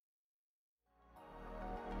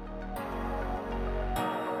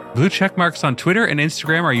Blue check marks on Twitter and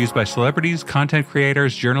Instagram are used by celebrities, content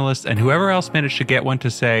creators, journalists, and whoever else managed to get one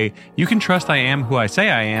to say, you can trust I am who I say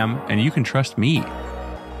I am, and you can trust me.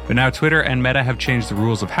 But now Twitter and Meta have changed the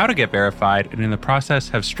rules of how to get verified, and in the process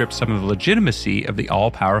have stripped some of the legitimacy of the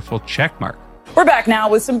all-powerful check mark. We're back now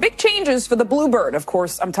with some big changes for the Bluebird. Of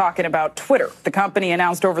course, I'm talking about Twitter. The company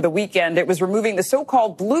announced over the weekend it was removing the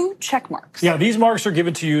so-called blue check marks. Yeah, these marks are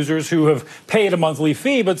given to users who have paid a monthly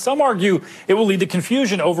fee, but some argue it will lead to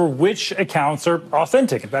confusion over which accounts are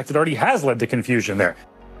authentic. In fact, it already has led to confusion there.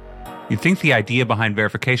 You'd think the idea behind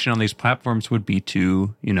verification on these platforms would be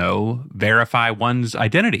to, verify one's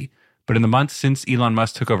identity. But in the months since Elon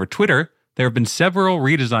Musk took over Twitter, there have been several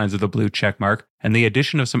redesigns of the blue checkmark and the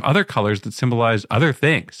addition of some other colors that symbolize other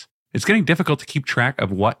things. It's getting difficult to keep track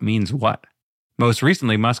of what means what. Most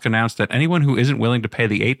recently, Musk announced that anyone who isn't willing to pay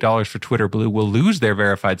the $8 for Twitter Blue will lose their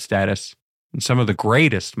verified status, and some of the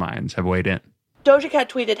greatest minds have weighed in. Doja Cat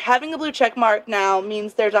tweeted, having a blue check mark now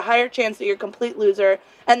means there's a higher chance that you're a complete loser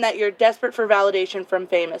and that you're desperate for validation from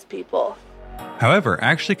famous people. However,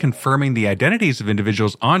 actually confirming the identities of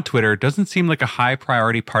individuals on Twitter doesn't seem like a high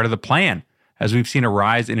priority part of the plan, as we've seen a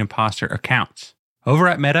rise in imposter accounts. Over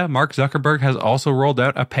at Meta, Mark Zuckerberg has also rolled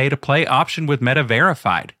out a pay-to-play option with Meta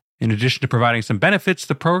Verified. In addition to providing some benefits,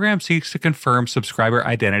 the program seeks to confirm subscriber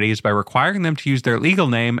identities by requiring them to use their legal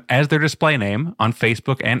name as their display name on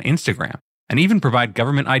Facebook and Instagram, and even provide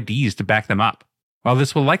government IDs to back them up. While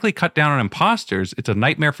this will likely cut down on imposters, it's a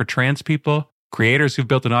nightmare for trans people, creators who've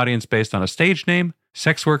built an audience based on a stage name,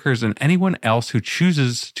 sex workers, and anyone else who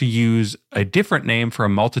chooses to use a different name for a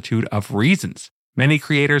multitude of reasons. Many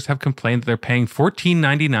creators have complained that they're paying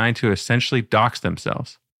 $14.99 to essentially dox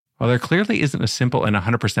themselves. While there clearly isn't a simple and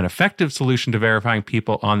 100% effective solution to verifying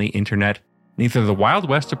people on the internet, neither the Wild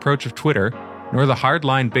West approach of Twitter nor the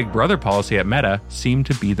hardline Big Brother policy at Meta seem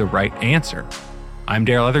to be the right answer. I'm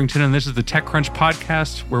Darrell Etherington, and this is the TechCrunch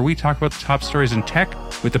podcast, where we talk about the top stories in tech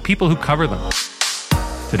with the people who cover them.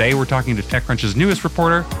 Today, we're talking to TechCrunch's newest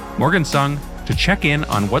reporter, Morgan Sung, to check in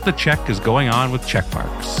on what the check is going on with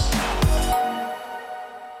checkmarks.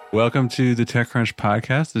 Welcome to the TechCrunch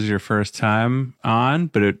podcast. This is your first time on,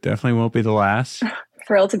 but it definitely won't be the last.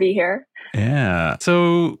 Thrilled to be here. Yeah.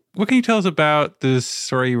 So what can you tell us about this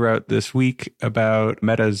story you wrote this week about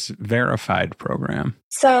Meta's Verified program?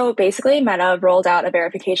 So basically, Meta rolled out a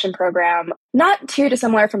verification program, not too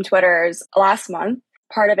dissimilar from Twitter's last month.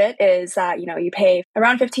 Part of it is that, you pay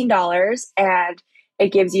around $15 and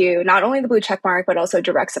it gives you not only the blue check mark, but also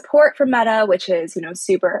direct support from Meta, which is,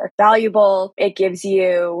 super valuable. It gives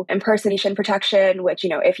you impersonation protection, which,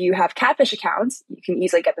 if you have catfish accounts, you can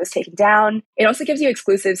easily get those taken down. It also gives you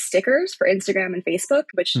exclusive stickers for Instagram and Facebook,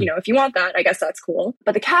 which, if you want that, I guess that's cool.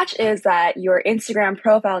 But the catch is that your Instagram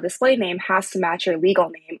profile display name has to match your legal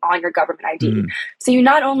name on your government ID. So you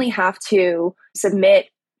not only have to submit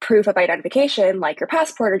proof of identification like your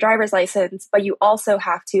passport or driver's license, but you also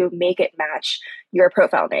have to make it match your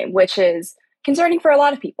profile name, which is concerning for a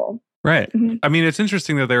lot of people. Right. I mean, it's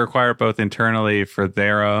interesting that they require it both internally for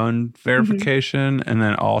their own verification and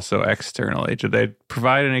then also externally. Do they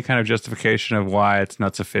provide any kind of justification of why it's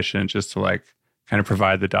not sufficient just to kind of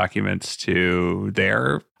provide the documents to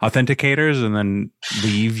their authenticators and then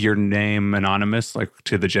leave your name anonymous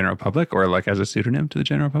to the general public or as a pseudonym to the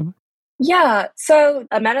general public? Yeah. So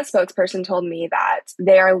a Meta spokesperson told me that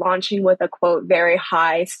they are launching with a, quote, very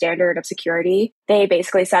high standard of security. They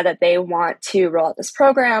basically said that they want to roll out this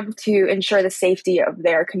program to ensure the safety of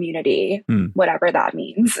their community, whatever that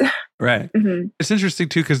means. Right. It's interesting,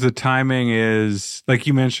 too, because the timing is, like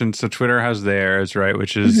you mentioned, so Twitter has theirs, right,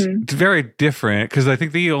 which is it's very different because I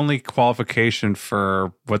think the only qualification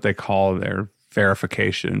for what they call their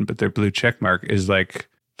verification, but their blue check mark is that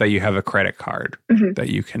you have a credit card that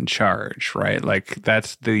you can charge, right?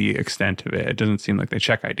 That's the extent of it. It doesn't seem like they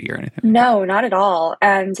check ID or anything. No, not at all.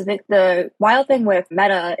 And the wild thing with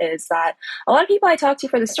Meta is that a lot of people I talked to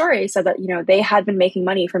for the story said that, they had been making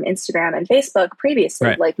money from Instagram and Facebook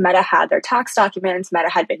previously. Right. Meta had their tax documents, Meta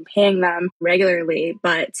had been paying them regularly,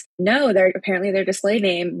 but no, apparently their display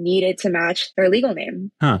name needed to match their legal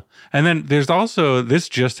name. Huh. And then there's also, this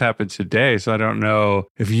just happened today, so I don't know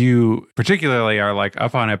if you particularly are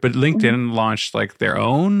up on it, but LinkedIn launched their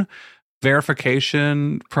own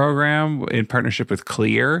verification program in partnership with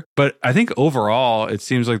Clear. But I think overall, it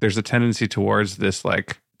seems like there's a tendency towards this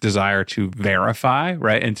desire to verify,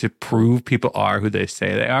 right? And to prove people are who they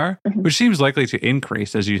say they are, which seems likely to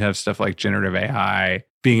increase as you have stuff like generative AI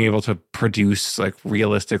being able to produce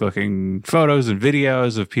realistic looking photos and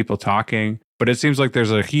videos of people talking. But it seems like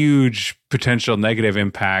there's a huge potential negative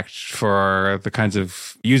impact for the kinds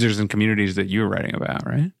of users and communities that you're writing about,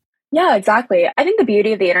 right? Yeah, exactly. I think the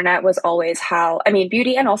beauty of the internet was always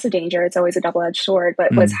beauty and also danger, it's always a double-edged sword,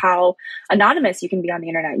 but was how anonymous you can be on the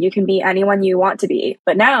internet. You can be anyone you want to be.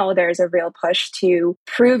 But now there's a real push to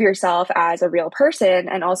prove yourself as a real person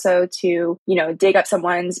and also to, dig up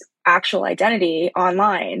someone's actual identity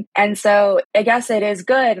online. And so I guess it is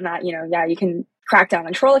good in that, you can crack down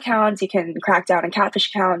on troll accounts, you can crack down on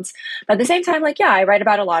catfish accounts. But at the same time, I write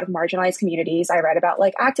about a lot of marginalized communities. I write about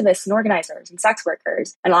activists and organizers and sex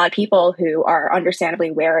workers and a lot of people who are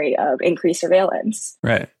understandably wary of increased surveillance.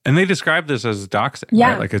 Right. And they describe this as doxing,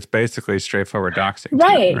 yeah. right? It's basically straightforward doxing.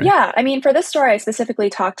 Right. Yeah. I mean, for this story, I specifically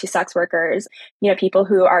talked to sex workers, people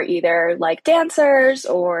who are either dancers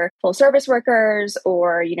or full service workers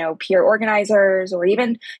or, peer organizers or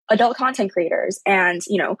even adult content creators. And,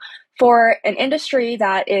 for an industry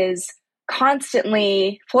that is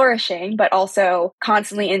constantly flourishing, but also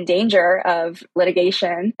constantly in danger of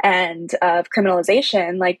litigation and of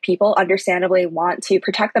criminalization, people understandably want to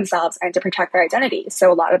protect themselves and to protect their identities.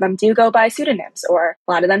 So a lot of them do go by pseudonyms, or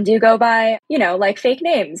a lot of them do go by, fake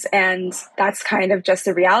names. And that's kind of just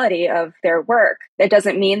the reality of their work. It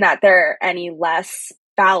doesn't mean that they're any less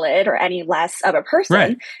valid or any less of a person.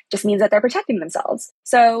 Right. Just means that they're protecting themselves.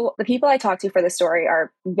 So the people I talked to for this story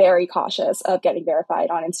are very cautious of getting verified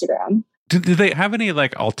on Instagram. Did they have any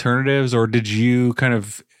alternatives, or did you kind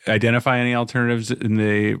of identify any alternatives in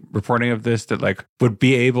the reporting of this that would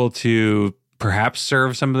be able to perhaps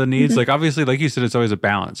serve some of the needs? Mm-hmm. Obviously, like you said, it's always a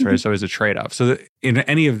balance, right? Mm-hmm. It's always a trade-off. So in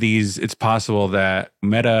any of these, it's possible that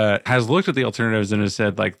Meta has looked at the alternatives and has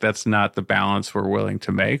said, that's not the balance we're willing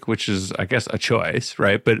to make, which is, I guess, a choice,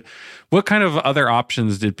 right? But what kind of other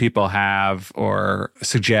options did people have or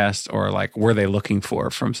suggest, or were they looking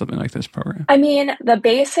for from something like this program? I mean, the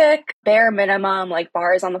basic bare minimum,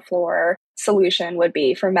 bars on the floor solution would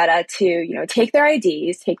be for Meta to, take their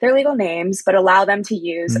IDs, take their legal names, but allow them to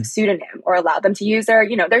use a pseudonym or allow them to use their,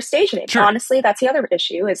 their stage name. Sure. Honestly, that's the other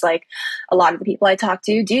issue is a lot of the people I talk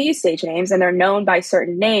to do use stage names and they're known by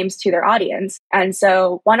certain names to their audience. And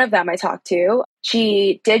so one of them I talked to,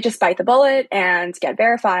 she did just bite the bullet and get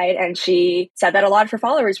verified. And she said that a lot of her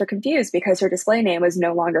followers were confused because her display name was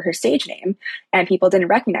no longer her stage name and people didn't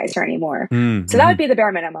recognize her anymore. Mm-hmm. So that would be the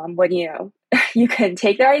bare minimum when, you can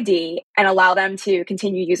take their ID and allow them to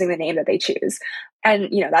continue using the name that they choose. And,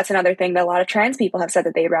 that's another thing that a lot of trans people have said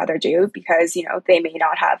that they'd rather do because, they may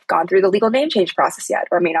not have gone through the legal name change process yet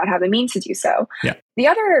or may not have the means to do so. Yeah. The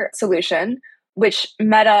other solution, which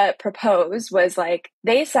Meta proposed, was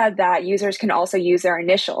they said that users can also use their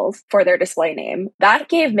initials for their display name. That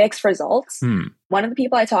gave mixed results. One of the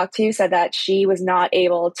people I talked to said that she was not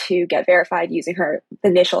able to get verified using the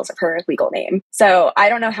initials of her legal name. So I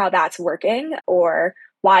don't know how that's working or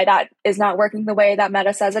why that is not working the way that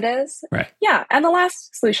Meta says it is. Right. Yeah. And the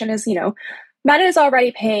last solution is, Meta is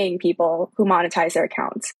already paying people who monetize their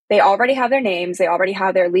accounts. They already have their names. They already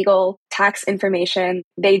have their legal tax information.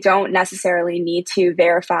 They don't necessarily need to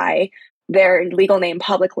verify their legal name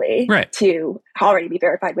publicly to already be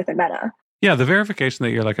verified within Meta. Yeah, the verification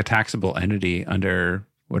that you're a taxable entity under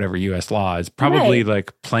whatever U.S. law is probably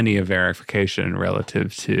plenty of verification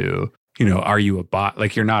relative to, are you a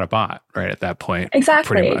bot? You're not a bot, right, at that point.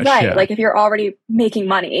 Exactly, pretty much. Right. Yeah. If you're already making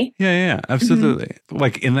money. Yeah, absolutely.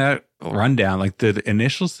 Mm-hmm. In that rundown, the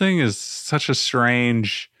initials thing is such a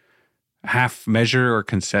strange half measure or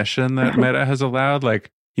concession that Meta has allowed.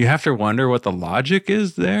 You have to wonder what the logic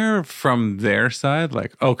is there from their side.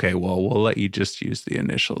 Okay, well, we'll let you just use the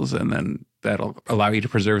initials and then that'll allow you to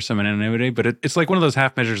preserve some anonymity. But it's one of those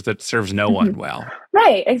half measures that serves no one well.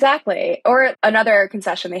 Right, exactly. Or another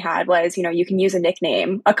concession they had was, you can use a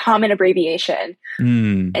nickname, a common abbreviation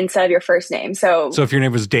instead of your first name. So if your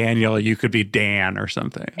name was Daniel, you could be Dan or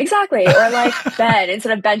something. Exactly. Or Ben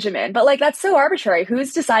instead of Benjamin. But that's so arbitrary.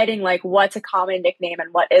 Who's deciding what's a common nickname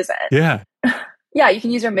and what isn't? Yeah. Yeah, you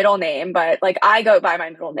can use your middle name, but I go by my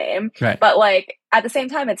middle name. Right. But at the same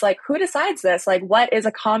time, it's who decides this? What is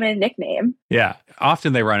a common nickname? Yeah.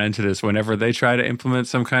 Often they run into this whenever they try to implement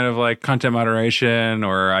some kind of content moderation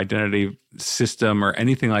or identity system or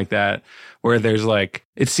anything like that, where there's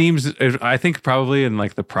it seems, I think probably in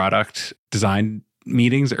the product design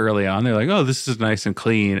meetings early on, they're oh, this is nice and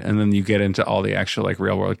clean. And then you get into all the actual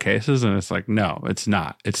real world cases and it's no, it's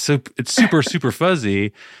not. It's super, super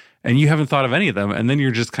fuzzy. And you haven't thought of any of them. And then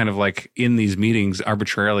you're just kind of in these meetings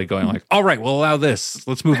arbitrarily going all right, we'll allow this.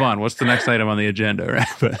 Let's move on. What's the next item on the agenda?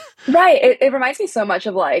 Right. Right. It reminds me so much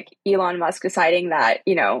of Elon Musk deciding that,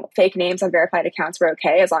 fake names on verified accounts were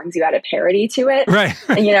okay as long as you added parody to it. Right.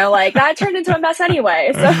 And, that turned into a mess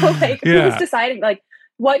anyway. So who's deciding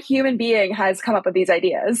what human being has come up with these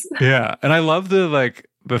ideas? Yeah. And I love the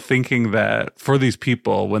the thinking that for these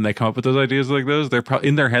people, when they come up with those ideas like those, they're probably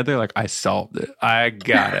in their head, they're like, I solved it. I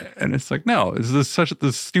got it. And it's like, no, this is such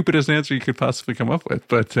the stupidest answer you could possibly come up with.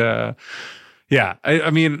 But yeah,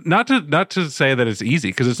 I mean, not to say that it's easy,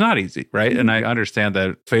 because it's not easy, right? And I understand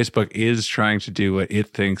that Facebook is trying to do what it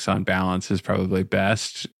thinks on balance is probably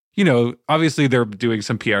best. You know, obviously they're doing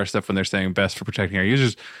some PR stuff when they're saying best for protecting our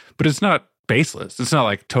users, but it's not baseless. It's not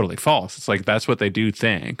like totally false. It's like that's what they do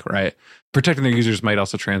think, right? Protecting their users might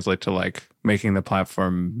also translate to like making the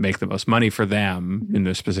platform make the most money for them in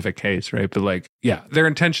this specific case, right? But like, yeah, their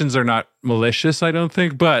intentions are not malicious, I don't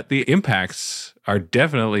think, but the impacts are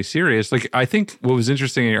definitely serious. Like, I think what was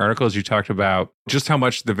interesting in your article is you talked about just how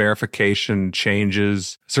much the verification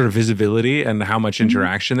changes sort of visibility and how much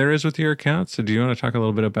interaction there is with your account. So do you want to talk a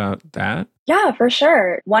little bit about that? Yeah, for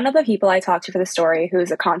sure. One of the people I talked to for the story, who's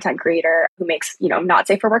a content creator who makes, not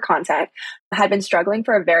safe for work content, had been struggling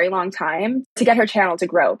for a very long time to get her channel to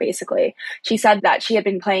grow, basically. She said that she had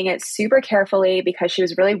been playing it super carefully because she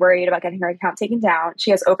was really worried about getting her account taken down.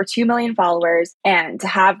 She has over 2 million followers, and to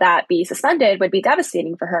have that be suspended would be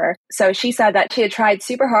devastating for her. So she said that she had tried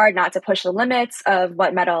super hard not to push the limits of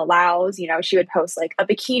what Meta allows. She would post like a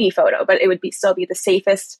bikini photo, but it would still be the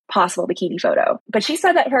safest possible bikini photo. But she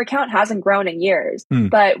said that her account hasn't grown in years.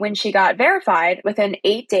 But when she got verified, within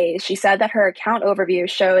 8 days, she said that her account overview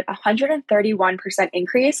showed 131%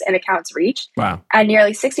 increase in accounts reached. Wow. And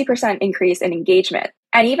nearly 60% increase in engagement.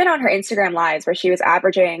 And even on her Instagram lives, where she was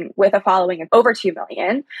averaging, with a following of over 2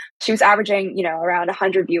 million, she was averaging, around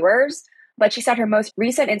 100 viewers. But she said her most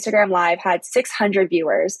recent Instagram live had 600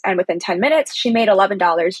 viewers. And within 10 minutes, she made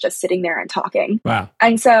 $11 just sitting there and talking. Wow.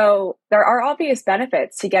 And so there are obvious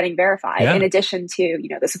benefits to getting verified, in addition to,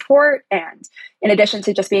 the support, and in addition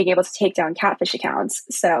to just being able to take down catfish accounts.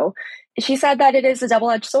 So she said that it is a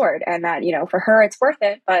double-edged sword, and that, for her, it's worth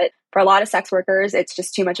it. But for a lot of sex workers, it's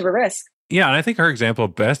just too much of a risk. Yeah, and I think her example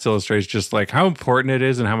best illustrates just like how important it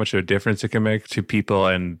is and how much of a difference it can make to people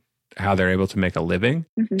and how they're able to make a living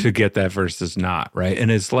to get that versus not, right? And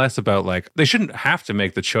it's less about like, they shouldn't have to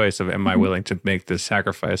make the choice of, am I willing to make this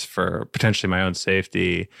sacrifice for potentially my own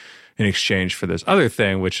safety in exchange for this other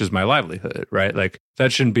thing, which is my livelihood, right? Like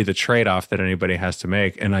that shouldn't be the trade-off that anybody has to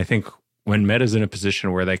make. And I think when Meta's in a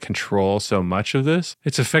position where they control so much of this,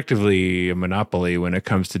 it's effectively a monopoly when it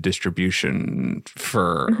comes to distribution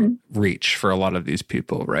for reach for a lot of these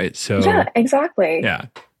people, right? So yeah, exactly. Yeah.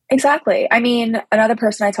 Exactly. I mean, another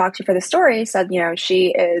person I talked to for the story said, she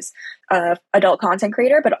is an adult content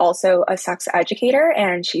creator, but also a sex educator.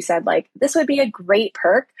 And she said, like, this would be a great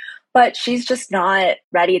perk, but she's just not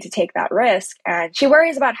ready to take that risk. And she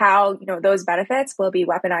worries about how, those benefits will be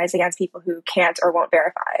weaponized against people who can't or won't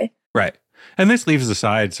verify. Right. And this leaves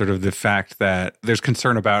aside sort of the fact that there's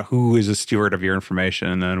concern about who is a steward of your information,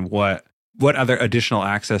 and then what other additional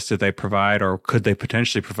access did they provide, or could they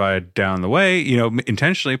potentially provide down the way,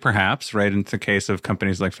 intentionally perhaps, right? In the case of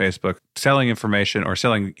companies like Facebook selling information or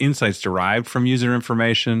selling insights derived from user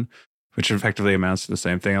information, which effectively amounts to the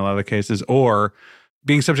same thing in a lot of the cases, or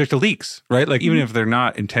being subject to leaks, right? Like even if they're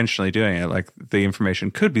not intentionally doing it, like the information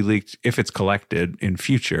could be leaked if it's collected in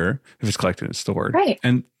future, if it's collected and stored. Right.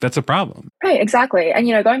 And that's a problem. Right, exactly. And,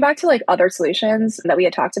 going back to like other solutions that we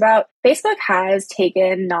had talked about, Facebook has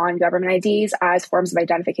taken non-government IDs as forms of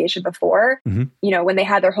identification before. When they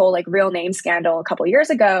had their whole like real name scandal a couple years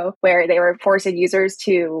ago, where they were forcing users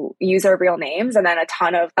to use their real names, and then a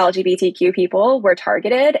ton of LGBTQ people were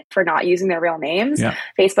targeted for not using their real names. Yeah.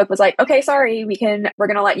 Facebook was like, okay, sorry, we're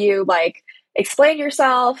going to let you like explain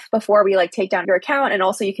yourself before we like take down your account. And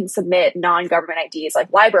also you can submit non-government IDs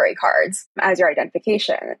like library cards as your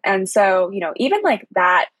identification. And so, even like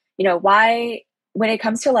that, why, when it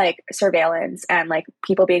comes to like surveillance and like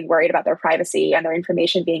people being worried about their privacy and their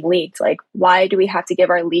information being leaked, like why do we have to give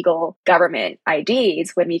our legal government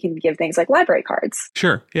IDs when we can give things like library cards?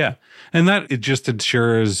 Sure. Yeah. And that it just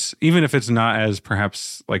ensures, even if it's not as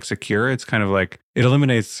perhaps like secure, it's kind of like it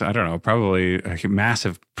eliminates, I don't know, probably a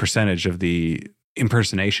massive percentage of the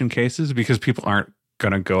impersonation cases, because people aren't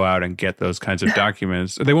going to go out and get those kinds of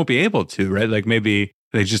documents. They won't be able to, right? Like maybe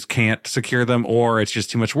they just can't secure them, or it's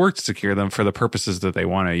just too much work to secure them for the purposes that they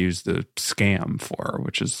want to use the scam for,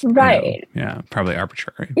 which is right. Probably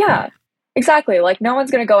arbitrary. Yeah, exactly. Like no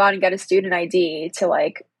one's going to go out and get a student ID to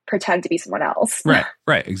like pretend to be someone else.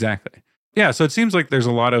 Right. Exactly. Yeah. So it seems like there's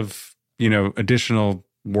a lot of, additional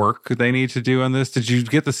work they need to do on this. Did you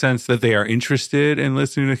get the sense that they are interested in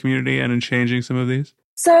listening to the community and in changing some of these?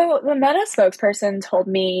 So the Meta spokesperson told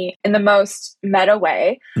me in the most meta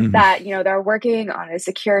way that, they're working on a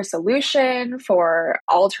secure solution for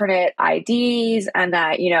alternate IDs and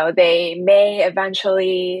that, they may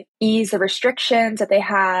eventually ease the restrictions that they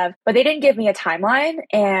have, but they didn't give me a timeline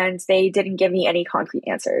and they didn't give me any concrete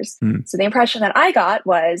answers. So the impression that I got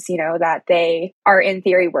was, that they are in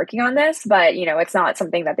theory working on this, but, it's not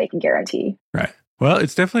something that they can guarantee. Right. Well,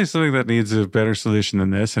 it's definitely something that needs a better solution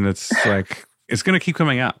than this. And it's like, it's going to keep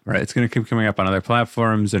coming up, right? It's going to keep coming up on other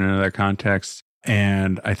platforms and in other contexts.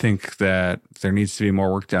 And I think that there needs to be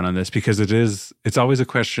more work done on this because it's always a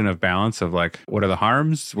question of balance of like, what are the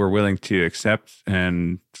harms we're willing to accept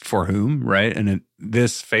and for whom, right? And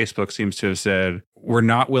this Facebook seems to have said, we're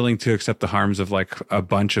not willing to accept the harms of like a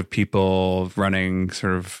bunch of people running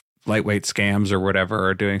sort of lightweight scams or whatever,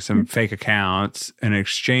 or doing some fake accounts. In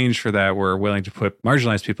exchange for that, we're willing to put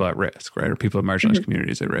marginalized people at risk, right? Or people in marginalized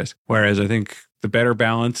communities at risk. Whereas I think the better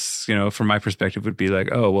balance, from my perspective would be like,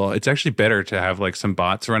 oh, well, it's actually better to have like some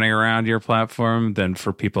bots running around your platform than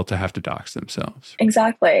for people to have to dox themselves.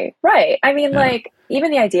 Exactly. Right. I mean, like,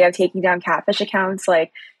 even the idea of taking down catfish accounts,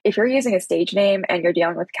 like if you're using a stage name and you're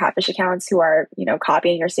dealing with catfish accounts who are,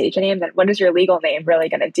 copying your stage name, then what is your legal name really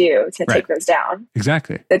going to do to take those down?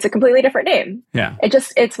 Exactly. It's a completely different name. Yeah.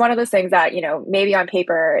 It's one of those things that, maybe on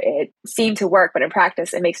paper it seemed to work, but in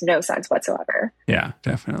practice it makes no sense whatsoever. Yeah,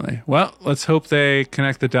 definitely. Well, let's hope they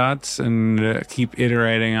connect the dots and keep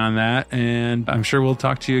iterating on that. And I'm sure we'll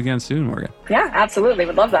talk to you again soon, Morgan. Yeah, absolutely.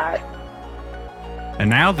 Would love that. And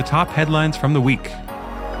now the top headlines from the week.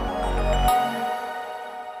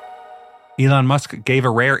 Elon Musk gave a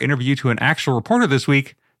rare interview to an actual reporter this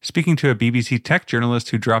week, speaking to a BBC tech journalist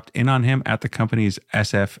who dropped in on him at the company's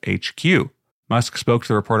SFHQ. Musk spoke to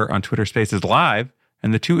the reporter on Twitter Spaces Live,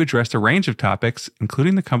 and the two addressed a range of topics,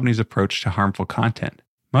 including the company's approach to harmful content.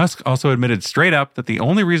 Musk also admitted straight up that the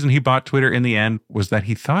only reason he bought Twitter in the end was that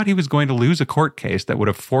he thought he was going to lose a court case that would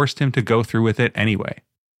have forced him to go through with it anyway.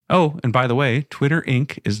 Oh, and by the way, Twitter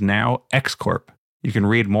Inc. is now X Corp. You can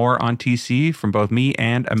read more on TC from both me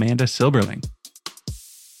and Amanda Silberling.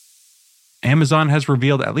 Amazon has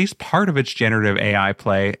revealed at least part of its generative AI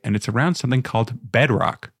play, and it's around something called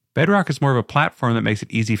Bedrock. Bedrock is more of a platform that makes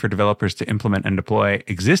it easy for developers to implement and deploy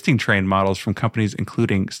existing trained models from companies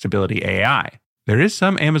including Stability AI. There is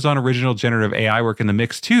some Amazon original generative AI work in the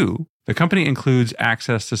mix too. The company includes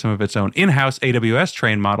access to some of its own in-house AWS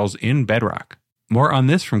trained models in Bedrock. More on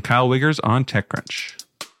this from Kyle Wiggers on TechCrunch.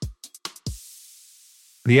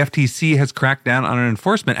 The FTC has cracked down on an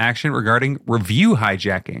enforcement action regarding review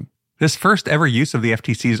hijacking. This first ever use of the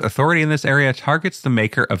FTC's authority in this area targets the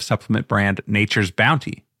maker of supplement brand Nature's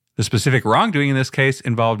Bounty. The specific wrongdoing in this case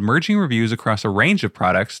involved merging reviews across a range of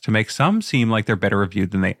products to make some seem like they're better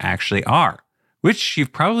reviewed than they actually are, which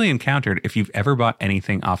you've probably encountered if you've ever bought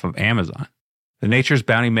anything off of Amazon. The Nature's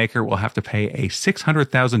Bounty maker will have to pay a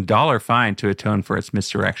 $600,000 fine to atone for its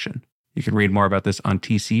misdirection. You can read more about this on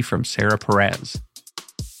TC from Sarah Perez.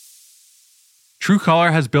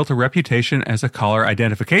 Truecaller has built a reputation as a caller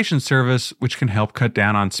identification service, which can help cut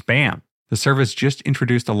down on spam. The service just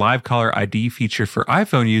introduced a live caller ID feature for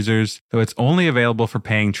iPhone users, though it's only available for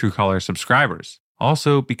paying Truecaller subscribers.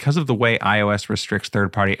 Also, because of the way iOS restricts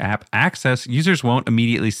third-party app access, users won't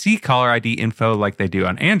immediately see caller ID info like they do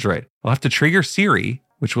on Android. They'll have to trigger Siri,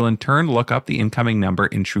 which will in turn look up the incoming number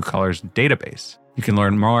in Truecaller's database. You can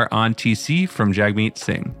learn more on TC from Jagmeet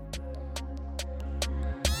Singh.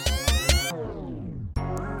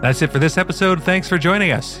 That's it for this episode. Thanks for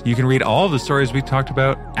joining us. You can read all the stories we talked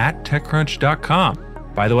about at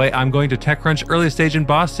TechCrunch.com. By the way, I'm going to TechCrunch Early Stage in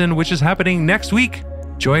Boston, which is happening next week.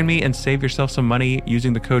 Join me and save yourself some money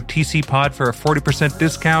using the code TCPOD for a 40%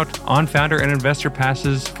 discount on founder and investor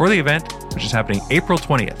passes for the event, which is happening April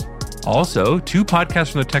 20th. Also, 2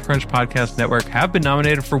 podcasts from the TechCrunch Podcast Network have been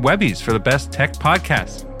nominated for Webbies for the best tech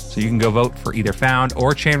podcast. So you can go vote for either Found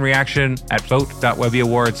or Chain Reaction at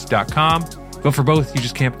vote.webbyawards.com. Vote for both. You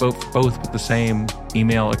just can't vote for both with the same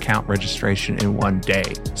email account registration in one day.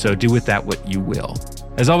 So do with that what you will.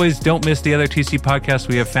 As always, don't miss the other TC podcasts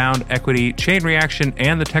we have Found, Equity, Chain Reaction,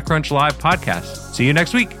 and the TechCrunch Live podcast. See you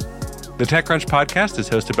next week. The TechCrunch podcast is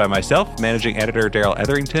hosted by myself, managing editor Daryl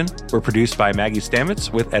Etherington. We're produced by Maggie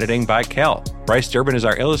Stamets with editing by Kel. Bryce Durbin is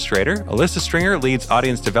our illustrator. Alyssa Stringer leads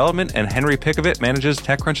audience development, and Henry Pickavet manages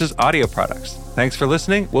TechCrunch's audio products. Thanks for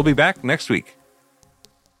listening. We'll be back next week.